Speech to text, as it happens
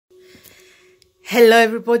Hello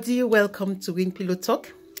everybody, welcome to Wing Pillow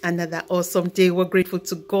Talk. Another awesome day. We're grateful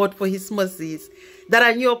to God for his mercies that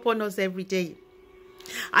are new upon us every day.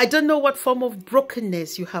 I don't know what form of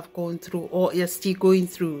brokenness you have gone through or you're still going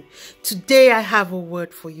through. Today I have a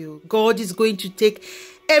word for you. God is going to take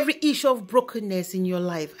every issue of brokenness in your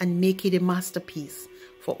life and make it a masterpiece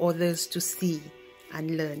for others to see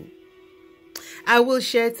and learn. I will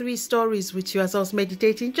share 3 stories with you as I was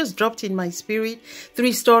meditating. Just dropped in my spirit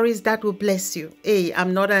 3 stories that will bless you. Hey, I'll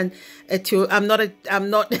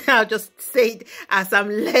just say it as I'm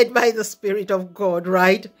led by the Spirit of God,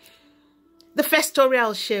 right? The first story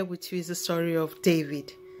I'll share with you is the story of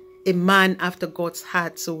David, a man after God's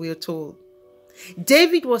heart, so we're told.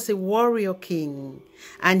 David was a warrior king,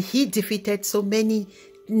 and he defeated so many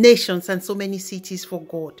nations and so many cities for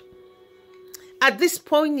God. At this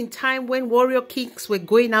point in time, when warrior kings were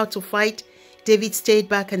going out to fight, David stayed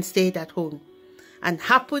back and stayed at home and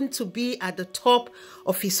happened to be at the top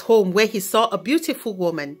of his home where he saw a beautiful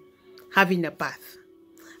woman having a bath.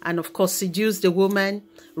 And of course, seduced the woman,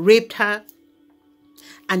 raped her,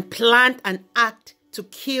 and planned an act to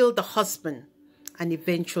kill the husband, and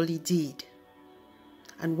eventually did.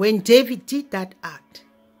 And when David did that act,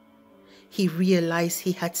 he realized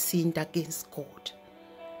he had sinned against God.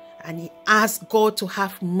 And he asked God to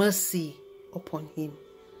have mercy upon him.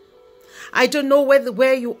 I don't know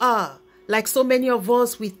where you are. Like so many of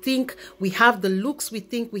us, we think we have the looks, we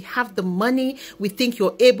think we have the money, we think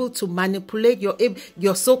you're able to manipulate,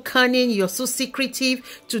 you're so cunning, you're so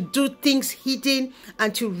secretive to do things hidden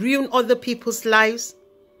and to ruin other people's lives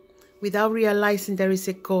without realizing there is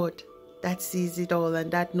a God that sees it all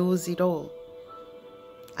and that knows it all.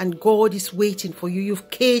 And God is waiting for you. You've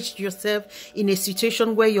caged yourself in a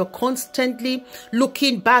situation where you're constantly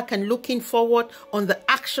looking back and looking forward on the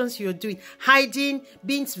actions you're doing. Hiding,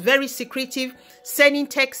 being very secretive, sending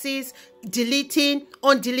texts, deleting,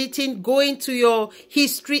 undeleting, going to your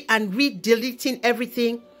history and deleting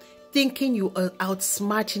everything, thinking you are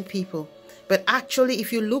outsmarting people. But actually,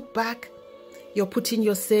 if you look back, you're putting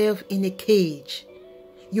yourself in a cage.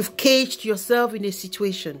 You've caged yourself in a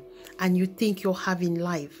situation. And you think you're having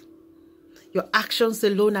life. Your actions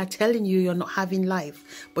alone are telling you you're not having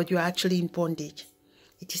life, but you're actually in bondage.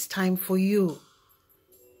 It is time for you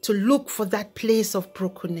to look for that place of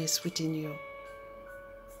brokenness within you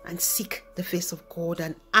and seek the face of God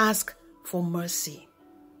and ask for mercy.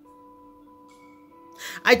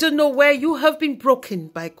 I don't know where you have been broken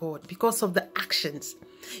by God because of the actions.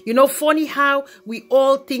 You know, funny how we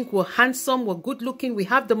all think we're handsome, we're good looking, we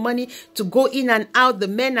have the money to go in and out, the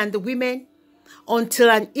men and the women, until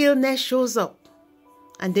an illness shows up.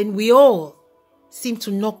 And then we all seem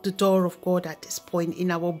to knock the door of God at this point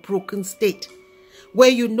in our broken state, where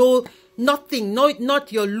you know nothing,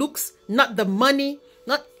 not your looks, not the money,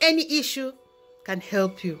 not any issue can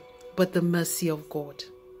help you, but the mercy of God.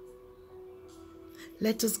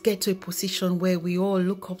 Let us get to a position where we all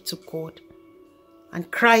look up to God and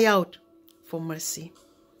cry out for mercy.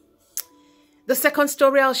 The second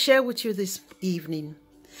story I'll share with you this evening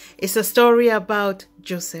is a story about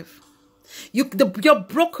Joseph. Your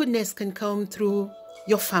brokenness can come through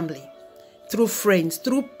your family, through friends,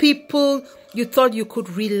 through people you thought you could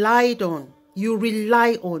rely on. You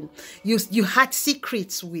rely on. You had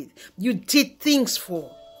secrets with. You did things for.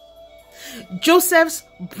 Joseph's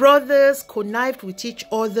brothers connived with each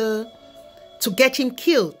other to get him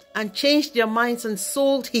killed and changed their minds and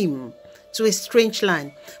sold him to a strange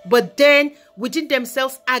land. But then within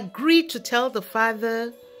themselves agreed to tell the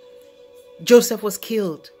father Joseph was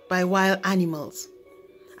killed by wild animals.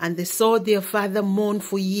 And they saw their father mourn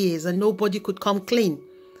for years and nobody could come clean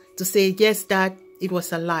to say, yes, Dad, it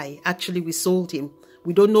was a lie. Actually, we sold him.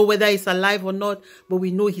 We don't know whether he's alive or not, but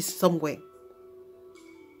we know he's somewhere.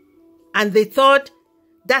 And they thought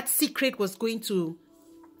that secret was going to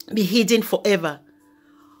be hidden forever,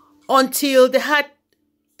 until they had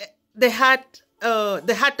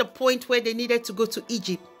the point where they needed to go to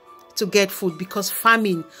Egypt to get food because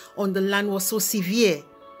famine on the land was so severe.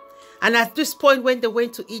 And at this point, when they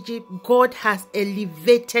went to Egypt, God has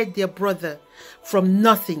elevated their brother from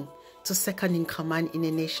nothing to second in command in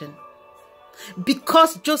a nation,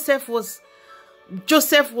 because Joseph was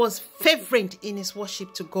fervent in his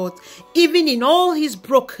worship to God. Even in all his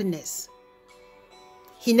brokenness,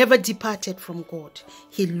 he never departed from God.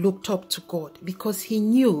 He looked up to God because he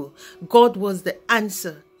knew God was the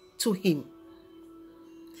answer to him.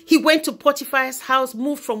 He went to Potiphar's house,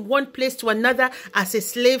 moved from one place to another as a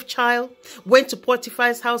slave child, went to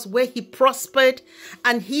Potiphar's house where he prospered,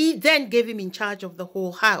 and he then gave him in charge of the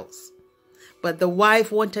whole house. But the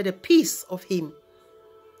wife wanted a piece of him,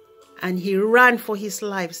 and he ran for his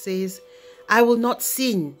life, says, I will not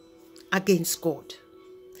sin against God.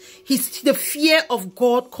 The fear of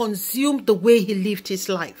God consumed the way he lived his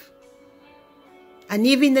life. And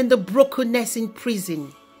even in the brokenness in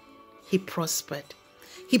prison, he prospered.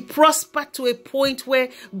 He prospered to a point where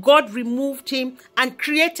God removed him and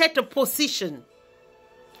created a position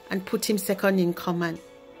and put him second in command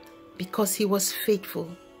because he was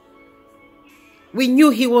faithful. We knew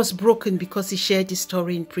he was broken because he shared his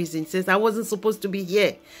story in prison. He says, I wasn't supposed to be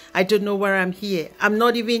here. I don't know where I'm here. I'm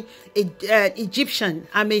not even an Egyptian.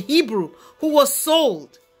 I'm a Hebrew who was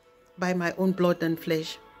sold by my own blood and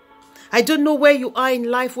flesh. I don't know where you are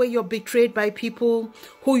in life, where you're betrayed by people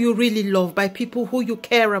who you really love, by people who you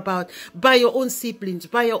care about, by your own siblings,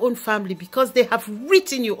 by your own family, because they have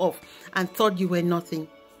written you off and thought you were nothing.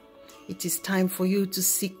 It is time for you to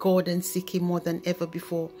seek God and seek him more than ever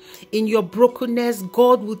before. In your brokenness,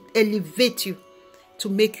 God will elevate you to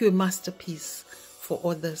make you a masterpiece for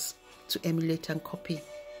others to emulate and copy.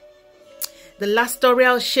 The last story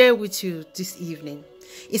I'll share with you this evening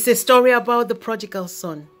is a story about the prodigal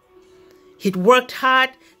son. He'd worked hard,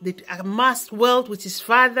 they'd amassed wealth with his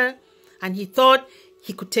father, and he thought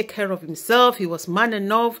he could take care of himself. He was man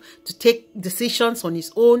enough to take decisions on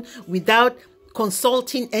his own without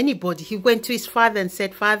consulting anybody. He went to his father and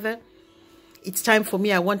said, Father, it's time for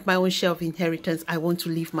me. I want my own share of inheritance. I want to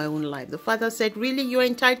live my own life. The father said, really, you're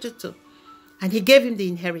entitled to. And he gave him the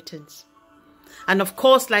inheritance. And of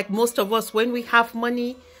course, like most of us, when we have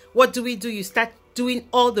money, what do? You start doing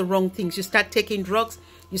all the wrong things. You start taking drugs.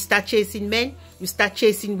 You start chasing men. You start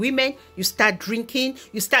chasing women. You start drinking.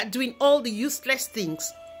 You start doing all the useless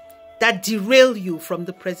things that derail you from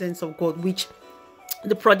the presence of God, which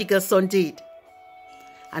the prodigal son did.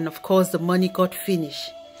 And of course, the money got finished.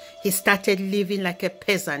 He started living like a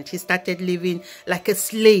peasant. He started living like a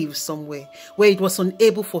slave somewhere where it was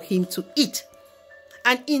unable for him to eat.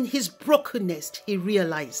 And in his brokenness, he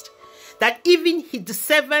realized that even the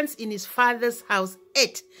servants in his father's house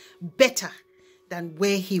ate better than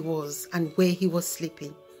where he was and where he was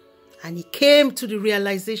sleeping. And he came to the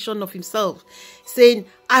realization of himself, saying,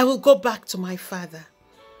 I will go back to my father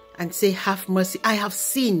and say, have mercy. I have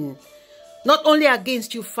sinned. Not only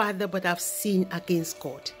against you, Father, but I've sinned against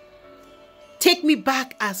God. Take me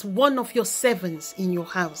back as one of your servants in your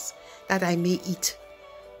house, that I may eat.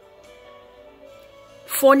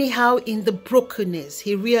 Funny how in the brokenness,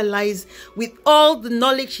 he realized with all the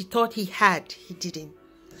knowledge he thought he had, he didn't.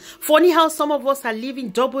 Funny how some of us are living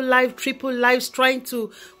double life, triple lives, trying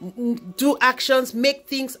to do actions, make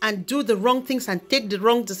things and do the wrong things and take the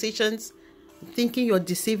wrong decisions. Thinking you're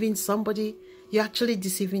deceiving somebody, you're actually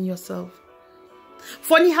deceiving yourself.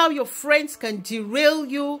 Funny how your friends can derail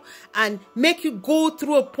you and make you go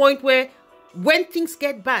through a point where when things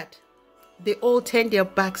get bad, they all turn their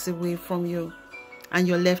backs away from you and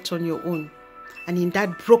you're left on your own. And in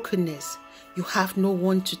that brokenness, you have no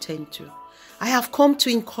one to turn to. I have come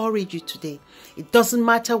to encourage you today. It doesn't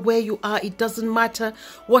matter where you are. It doesn't matter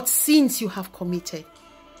what sins you have committed.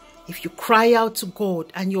 If you cry out to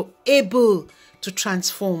God and you're able to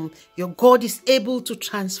transform, your God is able to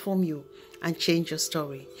transform you and change your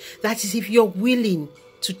story. That is if you're willing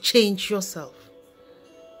to change yourself.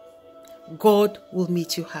 God will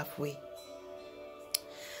meet you halfway.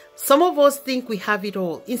 Some of us think we have it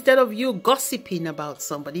all. Instead of you gossiping about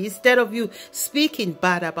somebody, instead of you speaking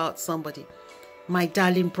bad about somebody, my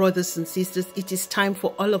darling brothers and sisters, it is time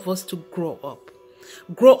for all of us to grow up.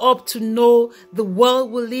 Grow up to know the world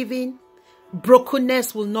we live in.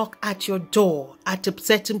 Brokenness will knock at your door at a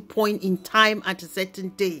certain point in time, at a certain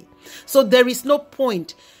day. So there is no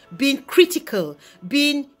point being critical,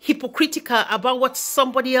 being hypocritical about what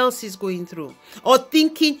somebody else is going through, or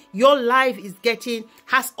thinking your life is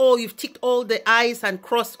you've ticked all the I's and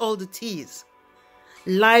crossed all the T's.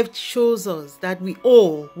 Life shows us that we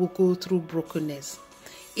all will go through brokenness.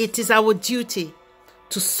 It is our duty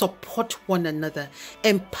to support one another,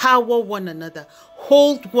 empower one another,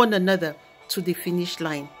 hold one another to the finish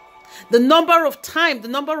line. The number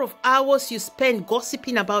of hours you spend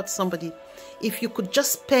gossiping about somebody, if you could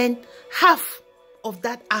just spend half of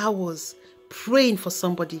that hours praying for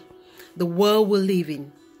somebody, the world we live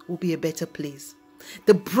in will be a better place.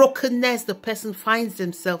 The brokenness the person finds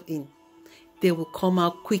themselves in, they will come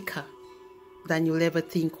out quicker than you'll ever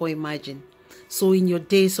think or imagine. So in your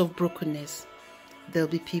days of brokenness, there'll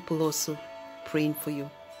be people also praying for you.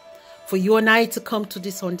 For you and I to come to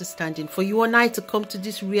this understanding, for you and I to come to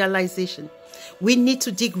this realization, we need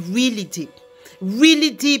to dig really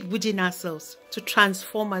deep within ourselves to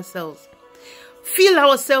transform ourselves. Fill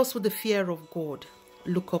ourselves with the fear of God.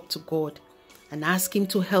 Look up to God and ask Him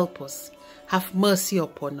to help us, have mercy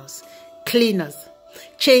upon us, clean us,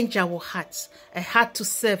 Change our hearts, a heart to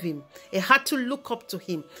serve him, a heart to look up to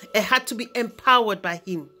him, a heart to be empowered by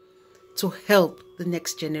him, to help the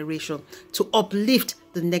next generation, to uplift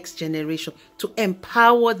the next generation, to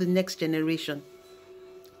empower the next generation,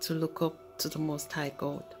 to look up to the Most High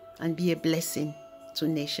God and be a blessing to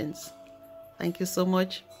nations. Thank you so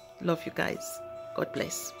much. Love you guys. God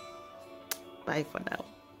bless. Bye for now.